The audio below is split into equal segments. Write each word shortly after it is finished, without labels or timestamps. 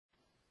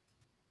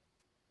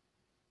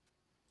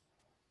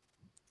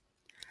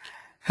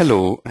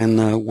Hello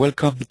and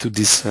welcome to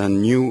this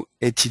new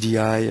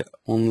ATDI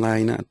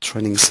online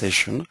training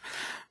session.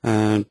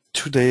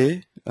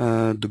 Today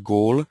the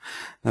goal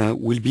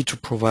will be to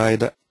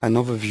provide an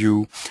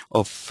overview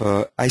of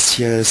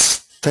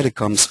ICS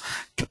Telecom's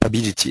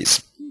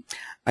capabilities.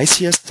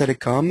 ICS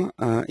Telecom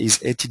is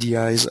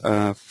ATDI's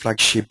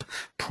flagship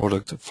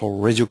product for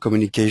radio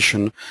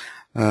communication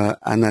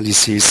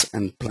analysis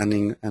and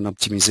planning and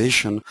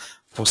optimization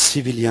for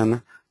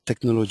civilian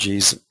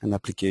technologies and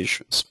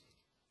applications.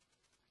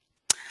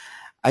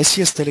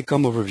 ICS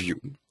Telecom overview.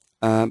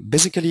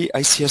 Basically,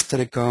 ICS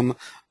Telecom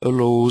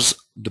allows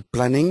the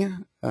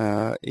planning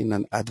in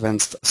an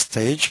advanced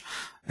stage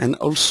and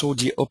also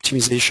the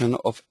optimization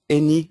of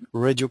any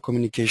radio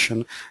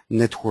communication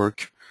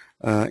network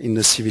in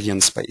the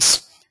civilian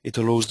space. It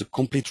allows the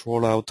complete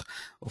rollout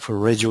of a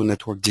radio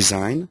network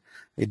design.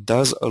 It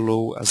does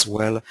allow as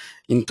well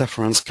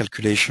interference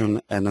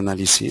calculation and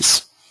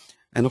analysis.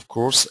 And of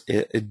course,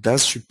 it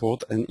does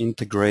support and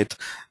integrate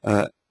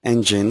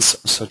engines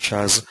such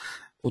as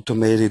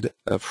automated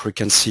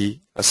frequency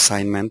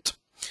assignment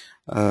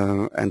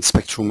and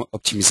spectrum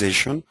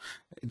optimization.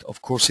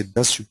 Of course, it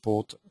does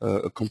support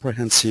a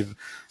comprehensive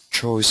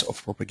choice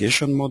of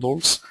propagation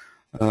models.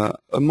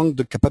 Among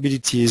the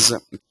capabilities,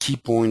 key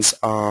points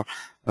are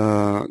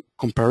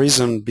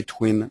comparison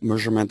between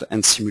measurement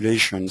and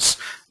simulations,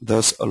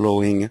 thus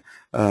allowing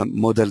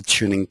model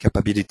tuning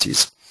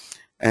capabilities.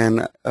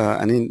 And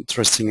an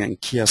interesting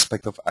and key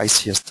aspect of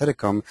ICS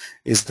Telecom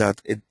is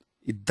that it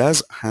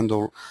does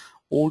handle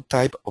all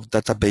type of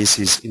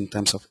databases in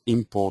terms of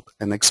import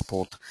and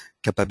export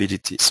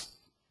capabilities.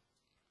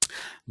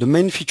 The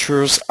main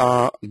features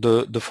are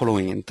the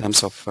following in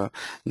terms of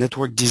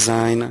network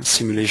design,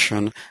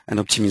 simulation, and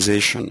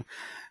optimization,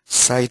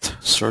 site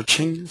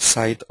searching,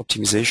 site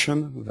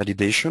optimization,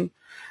 validation,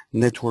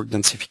 network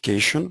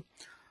densification,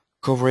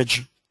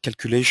 coverage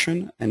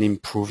calculation and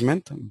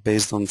improvement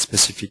based on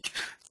specific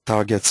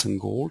targets and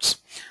goals,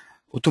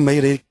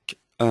 automatic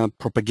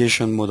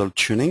propagation model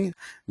tuning,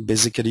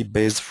 basically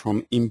based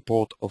from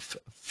import of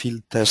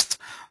field test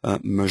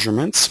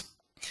measurements.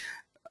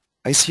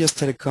 ICS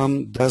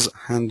Telecom does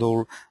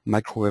handle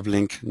microwave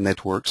link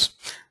networks,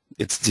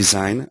 its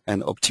design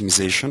and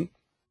optimization.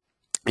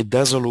 It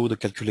does allow the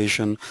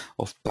calculation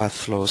of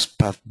path loss,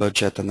 path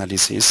budget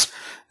analysis,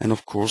 and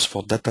of course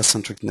for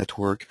data-centric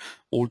network,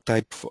 all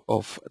types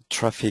of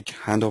traffic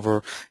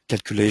handover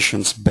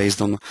calculations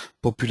based on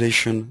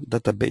population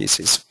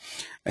databases,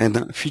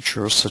 and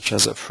features such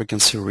as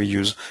frequency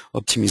reuse,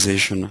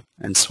 optimization,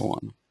 and so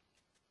on.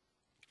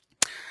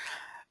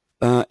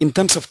 In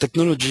terms of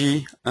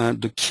technology,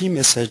 the key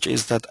message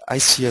is that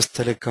ICS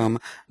Telecom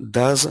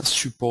does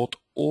support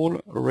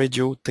all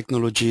radio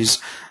technologies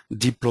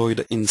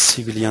deployed in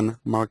civilian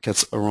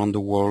markets around the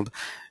world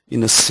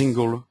in a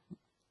single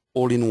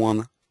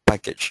all-in-one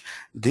package.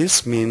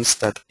 This means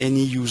that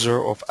any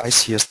user of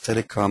ICS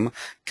Telecom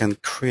can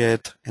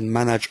create and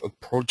manage a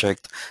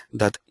project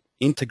that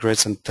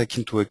integrates and takes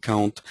into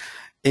account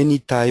any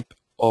type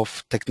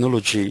of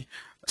technology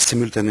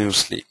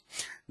simultaneously.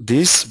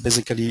 This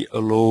basically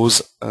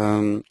allows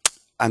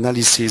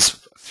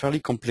fairly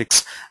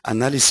complex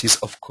analysis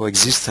of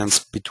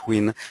coexistence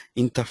between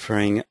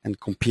interfering and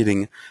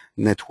competing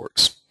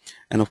networks.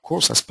 And of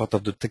course, as part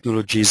of the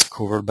technologies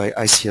covered by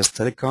ICS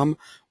Telecom,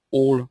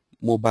 all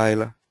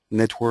mobile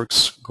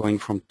networks going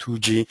from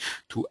 2G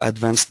to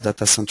advanced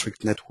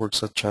data-centric networks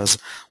such as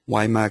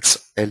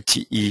WiMAX,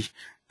 LTE,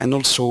 and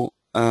also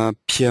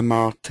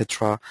PMR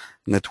Tetra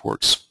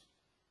networks.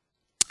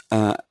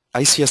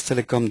 ICS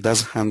Telecom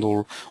does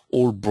handle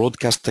all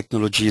broadcast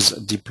technologies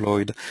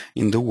deployed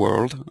in the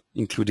world,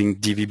 including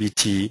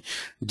DVB-T,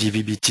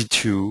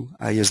 DVB-T2,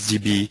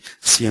 ISDB,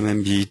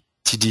 CMMB,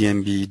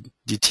 TDMB,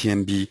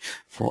 DTMB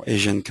for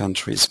Asian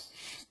countries.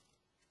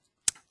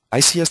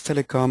 ICS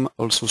Telecom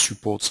also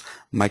supports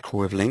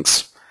microwave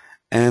links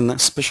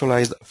and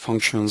specialized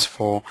functions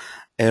for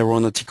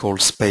aeronautical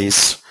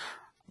space,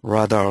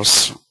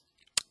 radars,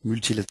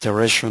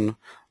 multilateration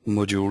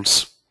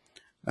modules,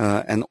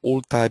 and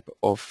all type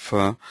of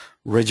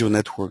radio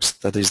networks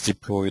that is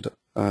deployed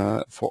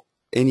for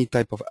any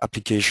type of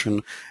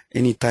application,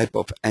 any type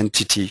of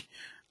entity,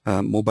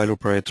 mobile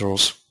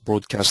operators,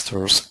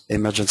 broadcasters,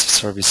 emergency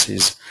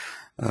services,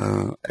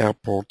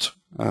 airport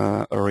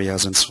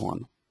areas, and so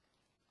on.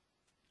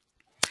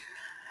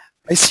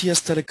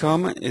 ICS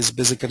Telecom is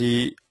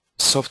basically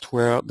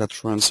software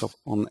that runs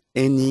on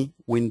any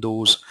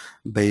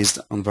Windows-based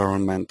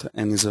environment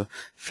and is a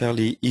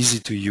fairly easy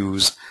to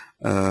use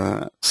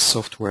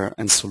software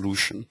and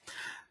solution.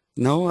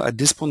 Now, at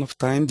this point of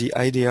time, the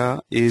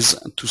idea is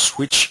to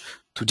switch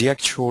to the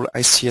actual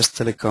ICS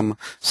Telecom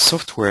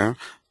software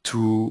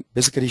to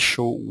basically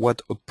show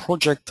what a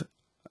project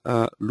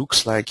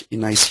looks like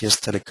in ICS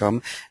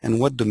Telecom and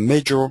what the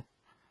major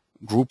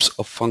groups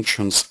of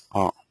functions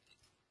are.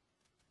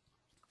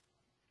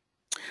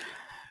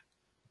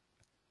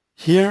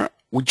 Here,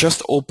 we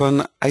just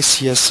open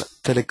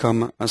ICS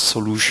Telecom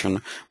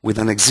solution with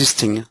an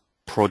existing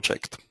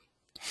project.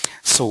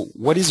 So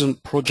what is a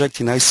project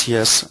in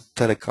ICS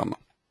Telecom?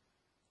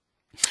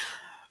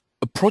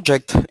 A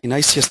project in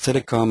ICS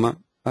Telecom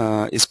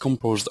is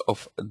composed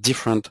of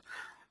different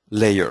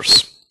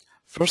layers.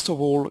 First of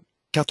all,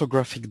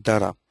 cartographic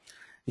data,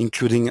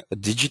 including a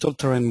digital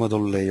terrain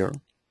model layer,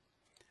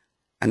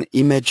 an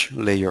image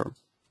layer,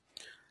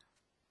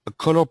 a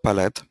color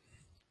palette,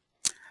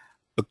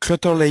 a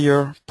clutter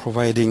layer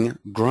providing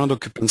ground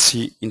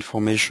occupancy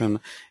information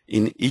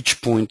in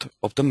each point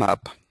of the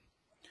map,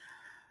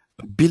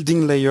 a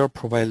building layer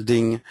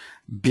providing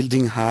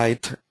building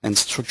height and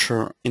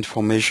structure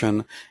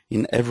information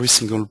in every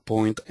single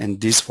point, and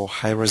this for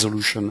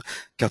high-resolution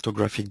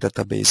cartographic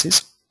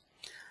databases,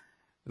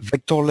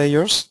 vector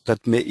layers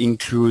that may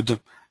include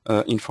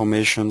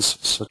informations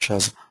such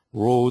as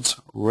roads,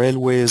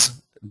 railways,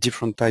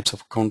 different types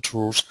of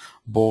contours,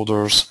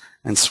 borders,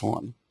 and so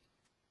on.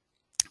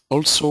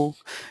 Also,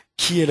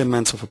 key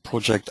elements of a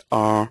project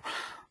are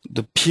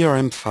the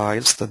PRM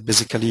files that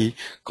basically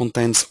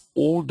contains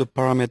all the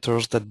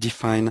parameters that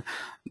define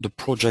the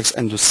projects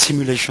and the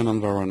simulation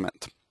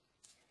environment.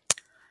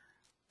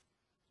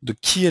 The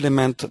key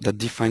element that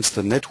defines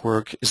the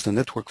network is the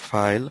network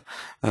file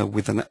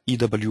with an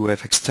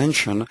EWF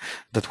extension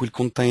that will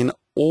contain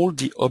all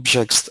the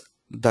objects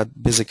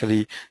that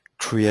basically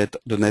create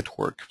the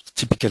network,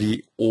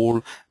 typically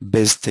all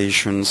base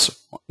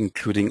stations,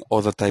 including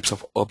other types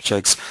of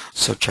objects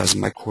such as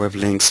microwave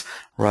links,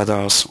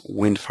 radars,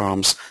 wind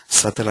farms,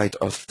 satellite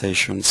earth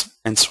stations,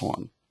 and so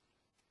on.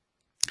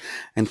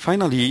 And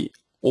finally,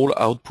 all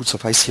outputs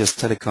of ICS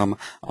Telecom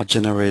are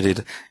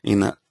generated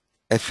in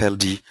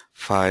FLD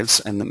files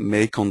and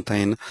may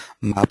contain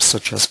maps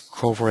such as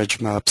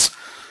coverage maps,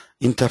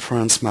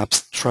 interference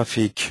maps,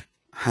 traffic,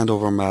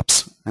 handover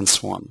maps, and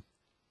so on.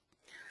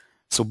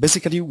 So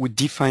basically, we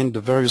define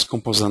the various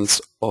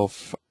components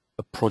of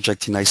a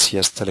project in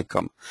ICS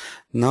Telecom.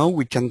 Now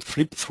we can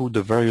flip through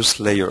the various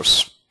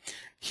layers.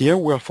 Here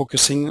we are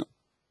focusing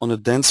on a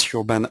dense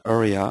urban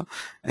area,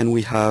 and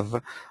we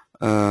have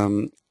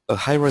a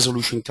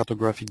high-resolution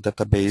cartographic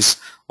database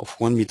of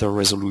 1 meter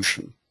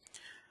resolution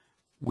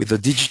with a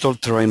digital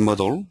terrain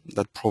model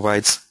that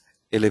provides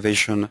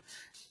elevation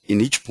in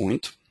each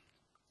point,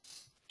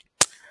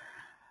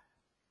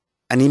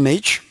 an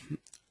image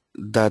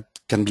that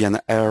can be an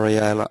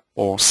aerial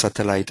or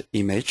satellite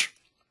image,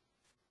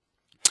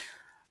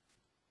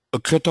 a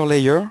clutter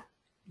layer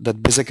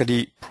that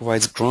basically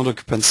provides ground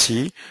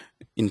occupancy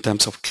in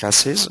terms of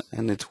classes,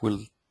 and it will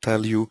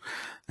tell you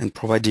and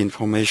provide the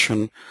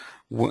information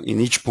in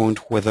each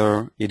point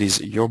whether it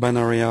is urban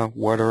area,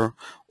 water,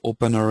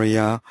 open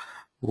area,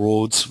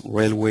 roads,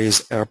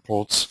 railways,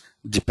 airports,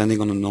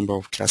 depending on the number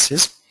of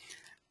classes,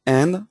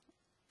 and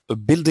a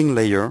building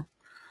layer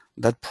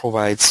that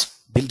provides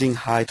building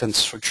height and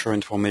structure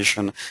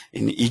information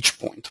in each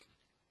point.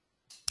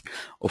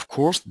 Of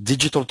course,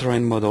 digital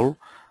terrain model,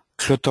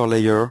 clutter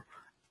layer,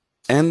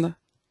 and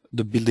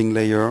the building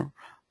layer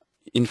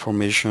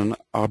information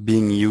are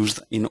being used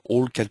in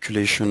all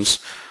calculations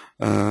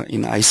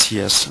in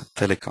ICS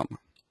Telecom.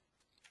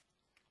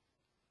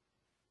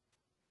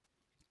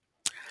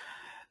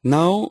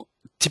 Now,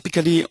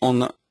 typically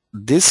on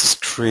this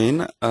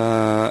screen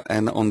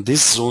and on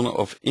this zone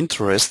of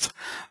interest,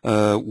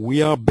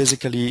 we are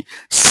basically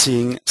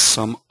seeing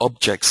some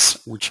objects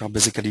which are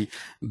basically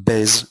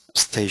base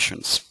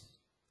stations.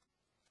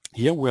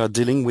 Here we are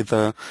dealing with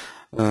a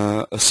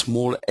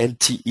small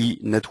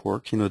LTE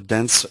network in a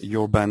dense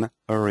urban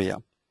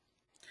area.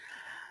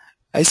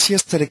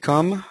 ICS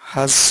Telecom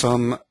has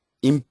some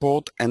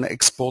import and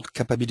export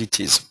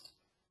capabilities.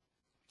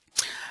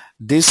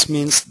 This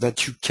means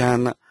that you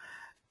can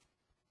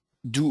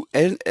do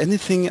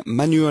anything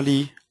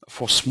manually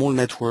for small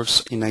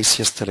networks in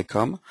ICS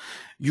Telecom.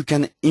 You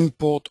can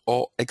import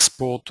or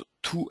export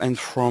to and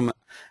from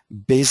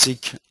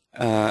basic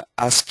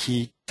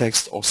ASCII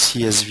text or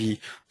CSV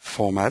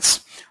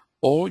formats,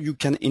 or you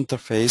can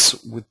interface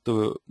with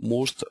the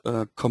most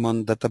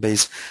common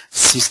database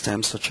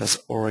systems such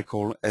as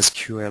Oracle,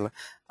 SQL,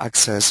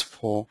 Access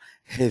for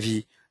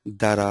heavy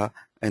data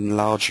and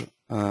large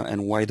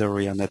and wide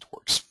area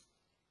networks.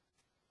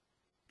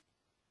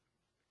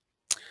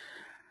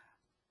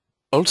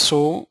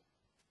 Also,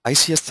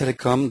 ICS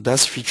Telecom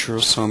does feature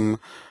some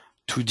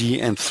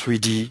 2D and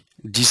 3D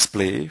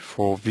display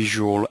for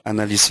visual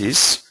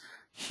analysis.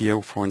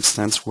 Here, for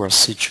instance, we are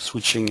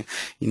switching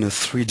in a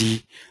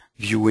 3D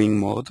viewing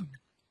mode.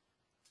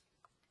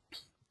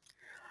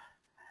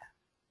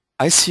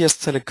 ICS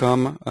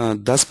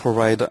Telecom does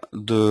provide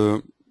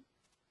the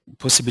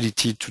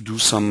possibility to do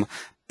some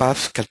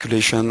path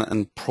calculation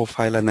and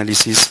profile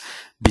analysis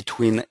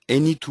between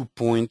any 2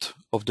 points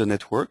of the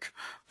network.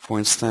 For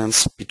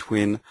instance,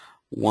 between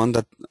one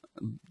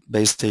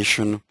base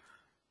station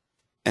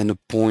and a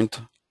point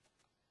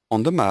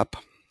on the map.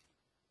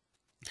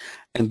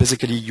 And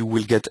basically you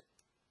will get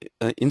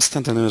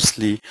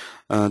instantaneously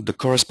the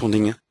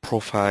corresponding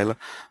profile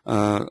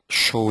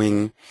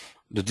showing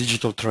the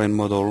digital terrain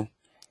model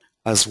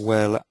as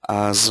well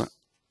as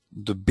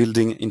the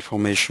building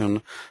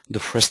information, the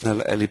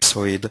Fresnel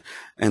ellipsoid,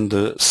 and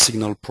the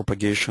signal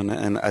propagation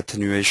and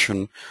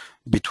attenuation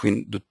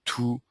between the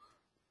 2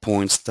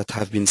 points that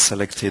have been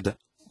selected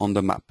on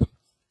the map.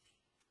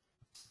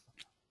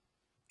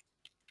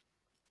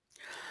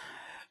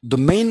 The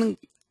main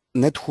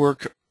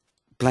network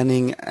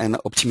planning and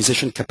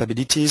optimization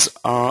capabilities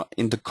are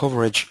in the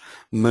coverage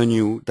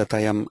menu that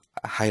I am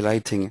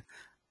highlighting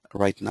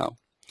right now.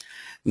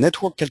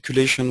 Network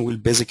calculation will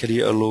basically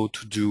allow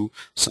to do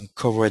some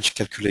coverage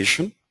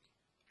calculation.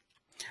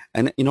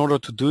 And in order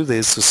to do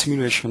this, the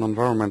simulation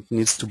environment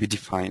needs to be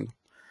defined.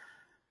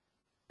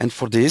 And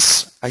for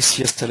this,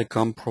 ICS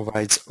Telecom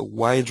provides a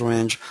wide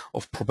range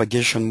of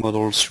propagation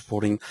models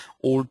supporting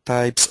all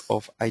types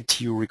of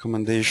ITU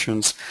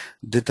recommendations,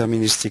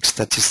 deterministic,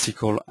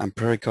 statistical,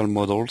 empirical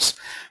models,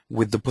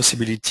 with the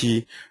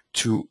possibility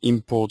to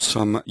import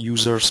some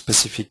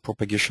user-specific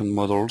propagation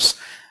models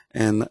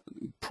and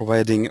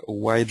providing a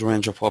wide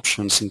range of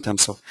options in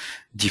terms of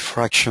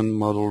diffraction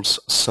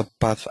models,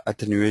 subpath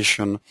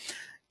attenuation,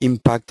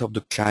 impact of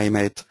the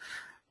climate,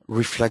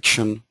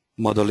 reflection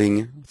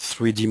modeling,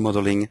 3D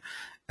modeling,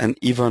 and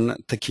even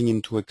taking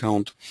into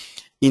account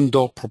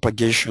indoor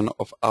propagation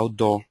of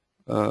outdoor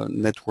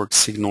network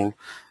signal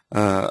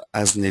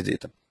as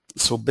needed.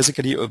 So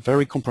basically a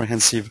very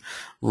comprehensive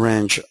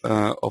range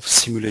of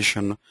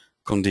simulation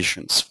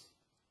conditions.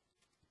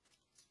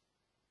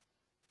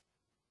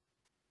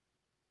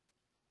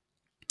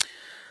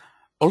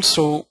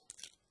 Also,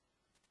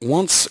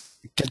 once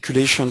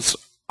calculations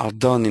are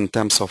done in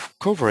terms of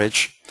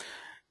coverage,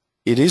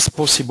 it is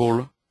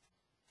possible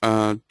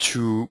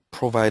to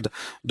provide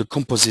the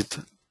composite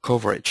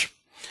coverage,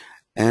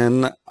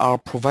 and are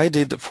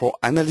provided for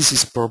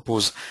analysis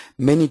purpose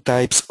many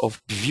types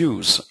of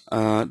views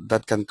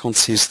that can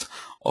consist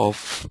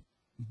of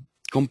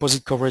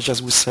composite coverage,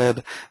 as we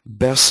said,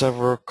 bare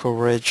server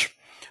coverage,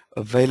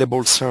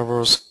 available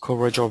servers,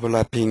 coverage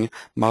overlapping,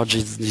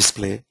 margins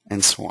display,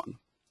 and so on.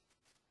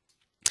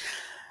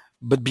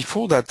 But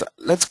before that,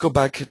 let's go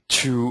back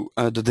to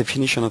the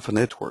definition of a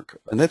network.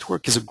 A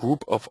network is a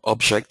group of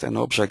objects, and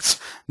objects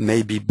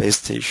may be base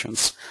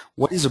stations.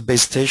 What is a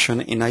base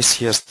station in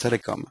ICS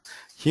Telecom?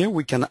 Here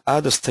we can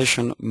add a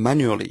station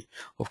manually.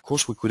 Of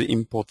course, we could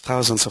import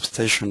thousands of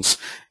stations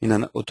in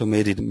an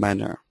automated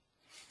manner.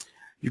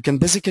 You can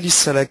basically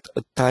select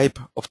a type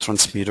of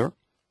transmitter,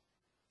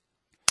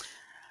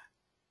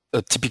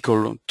 a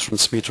typical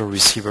transmitter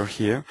receiver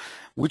here,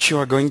 which you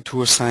are going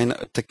to assign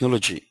a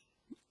technology.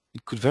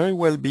 It could very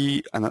well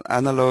be an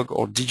analog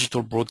or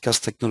digital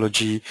broadcast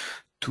technology,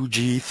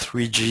 2G,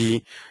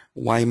 3G,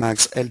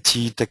 WiMAX,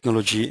 LTE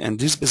technology, and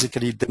this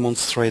basically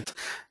demonstrates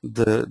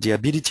the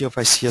ability of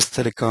ICS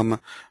Telecom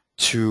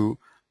to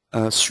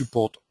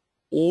support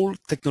all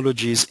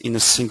technologies in a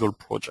single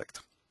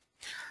project.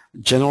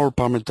 General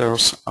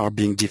parameters are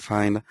being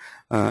defined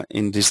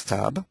in this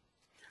tab.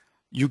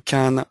 You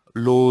can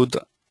load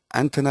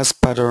antennas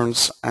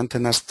patterns,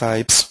 antennas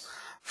types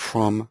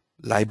from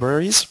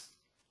libraries.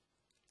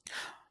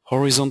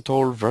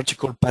 Horizontal,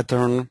 vertical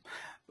pattern,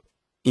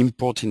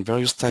 import in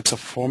various types of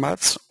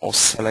formats, or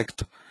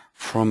select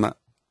from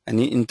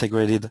any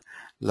integrated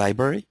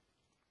library.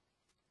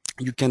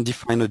 You can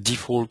define a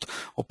default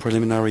or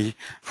preliminary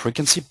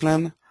frequency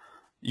plan.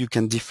 You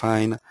can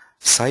define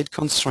site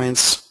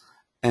constraints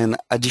and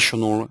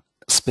additional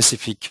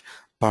specific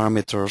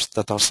parameters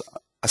that are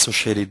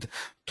associated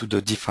to the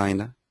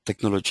defined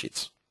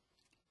technologies.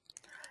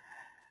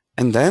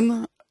 And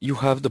then you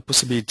have the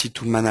possibility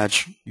to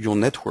manage your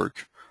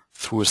network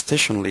through a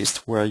station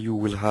list, where you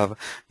will have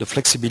the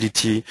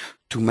flexibility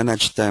to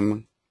manage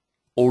them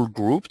all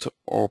grouped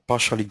or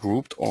partially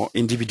grouped or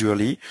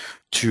individually,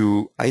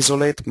 to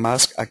isolate,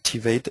 mask,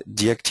 activate,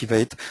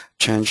 deactivate,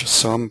 change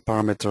some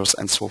parameters,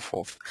 and so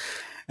forth.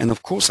 And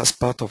of course, as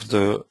part of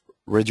the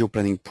radio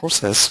planning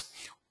process,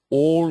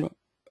 all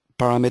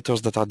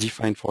parameters that are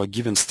defined for a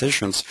given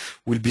stations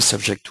will be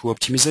subject to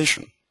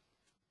optimization.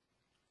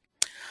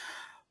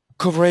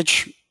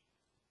 Coverage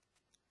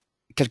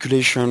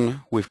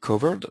calculation we've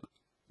covered.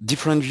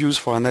 Different views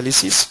for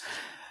analysis,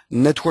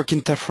 network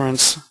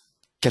interference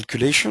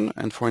calculation,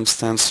 and for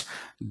instance,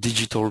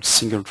 digital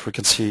single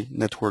frequency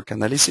network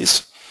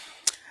analysis.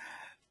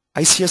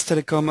 ICS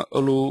Telecom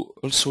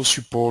also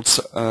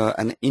supports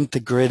an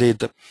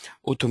integrated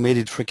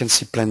automated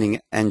frequency planning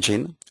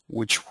engine,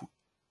 which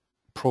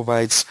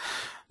provides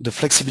the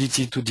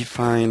flexibility to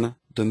define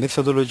the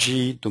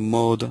methodology, the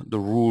mode, the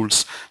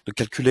rules, the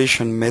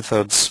calculation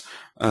methods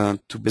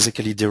to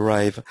basically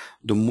derive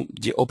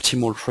the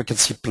optimal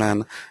frequency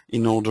plan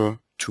in order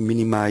to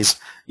minimize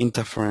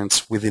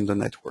interference within the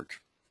network.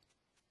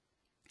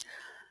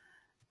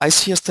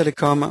 ICS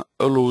Telecom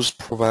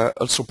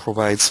also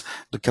provides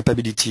the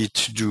capability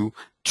to do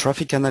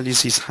traffic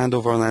analysis,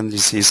 handover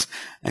analysis,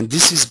 and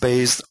this is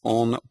based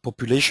on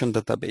population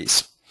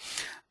database.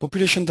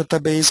 Population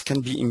database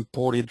can be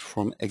imported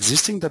from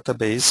existing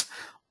database,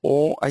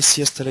 or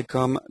ICS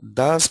Telecom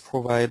does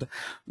provide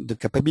the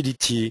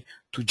capability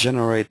to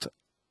generate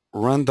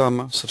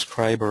random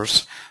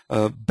subscribers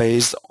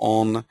based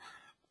on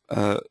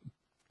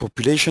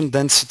population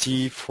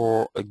density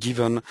for a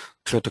given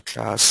cluster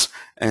class,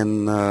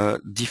 and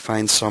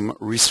define some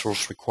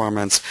resource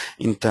requirements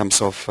in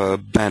terms of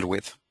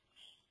bandwidth.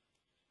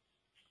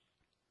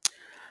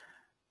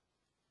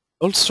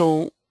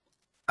 Also,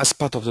 as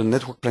part of the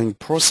network planning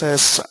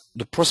process,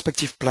 the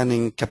prospective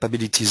planning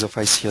capabilities of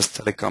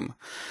ICS Telecom.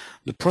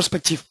 The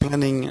prospective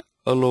planning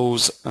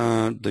allows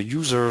the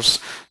users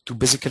to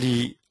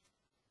basically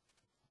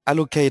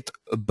allocate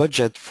a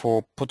budget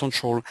for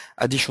potential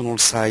additional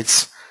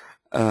sites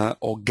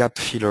or gap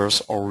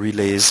fillers or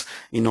relays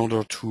in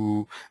order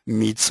to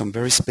meet some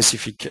very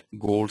specific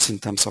goals in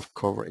terms of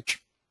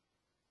coverage.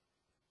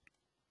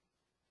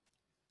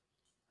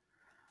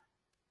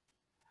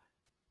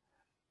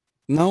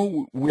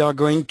 Now we are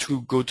going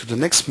to go to the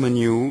next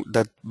menu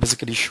that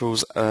basically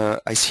shows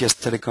ICS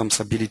Telecom's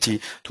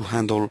ability to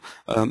handle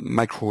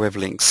microwave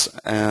links,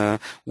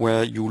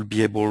 where you will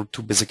be able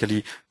to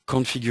basically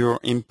configure,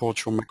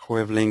 import your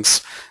microwave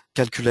links,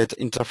 calculate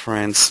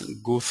interference,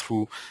 go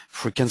through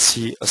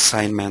frequency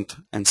assignment,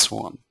 and so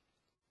on.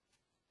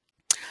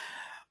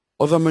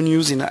 Other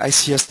menus in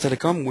ICS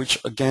Telecom, which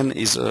again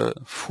is a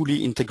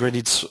fully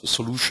integrated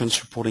solution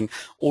supporting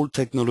all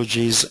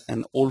technologies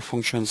and all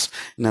functions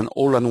in an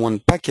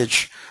all-in-one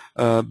package,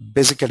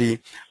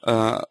 basically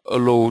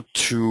allow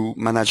to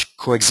manage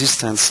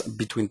coexistence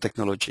between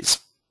technologies.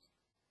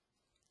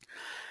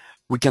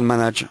 We can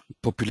manage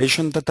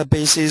population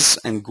databases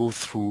and go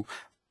through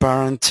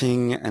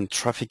parenting and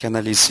traffic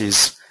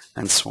analysis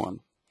and so on.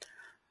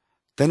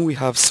 Then we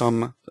have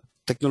some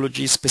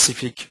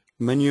technology-specific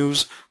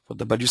menus for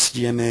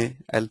WCDMA,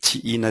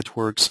 LTE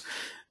networks.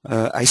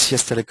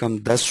 ICS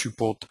Telecom does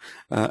support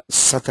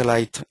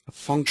satellite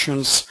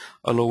functions,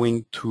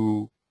 allowing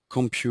to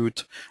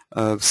compute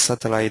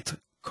satellite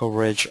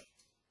coverage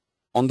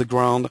on the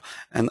ground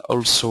and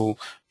also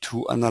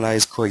to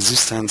analyze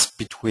coexistence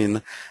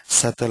between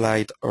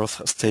satellite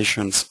Earth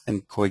stations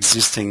and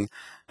coexisting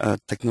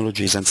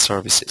technologies and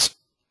services.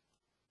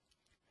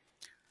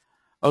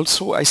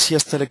 Also,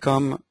 ICS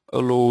Telecom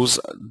allows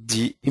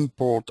the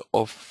import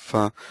of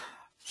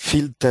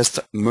field test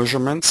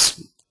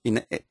measurements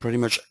in pretty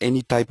much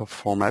any type of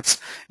formats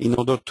in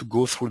order to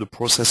go through the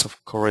process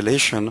of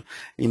correlation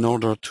in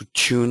order to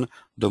tune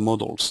the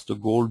models. The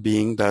goal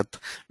being that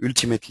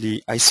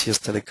ultimately ICS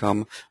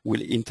Telecom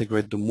will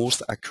integrate the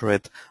most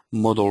accurate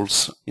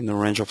models in a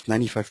range of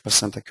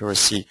 95%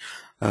 accuracy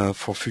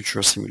for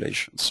future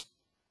simulations.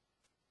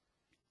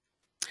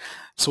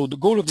 So the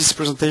goal of this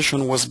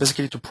presentation was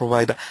basically to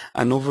provide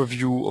an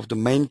overview of the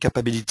main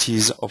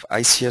capabilities of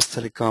ICS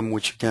Telecom,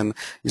 which again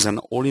is an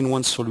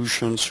all-in-one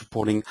solution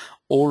supporting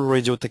all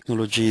radio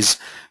technologies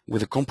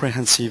with a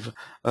comprehensive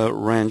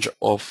range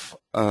of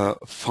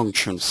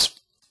functions.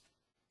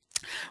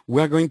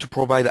 We are going to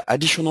provide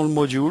additional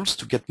modules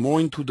to get more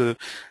into the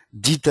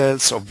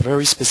details of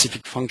very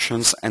specific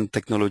functions and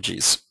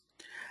technologies.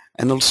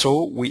 And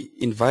also we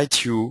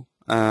invite you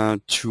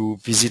to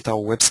visit our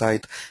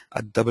website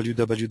at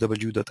www.atdi.com,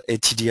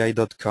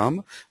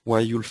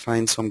 where you'll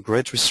find some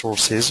great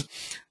resources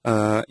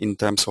in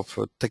terms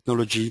of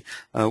technology,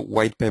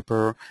 white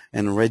paper,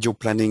 and radio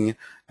planning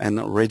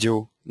and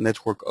radio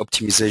network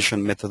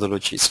optimization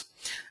methodologies.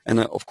 And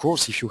of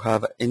course, if you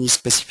have any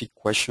specific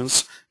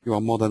questions, you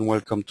are more than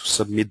welcome to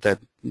submit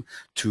them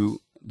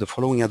to the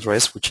following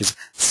address, which is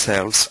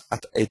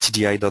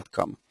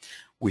sales@atdi.com.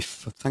 We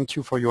thank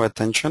you for your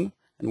attention,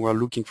 and we are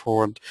looking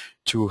forward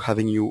to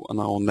having you on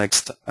our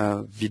next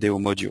video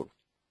module.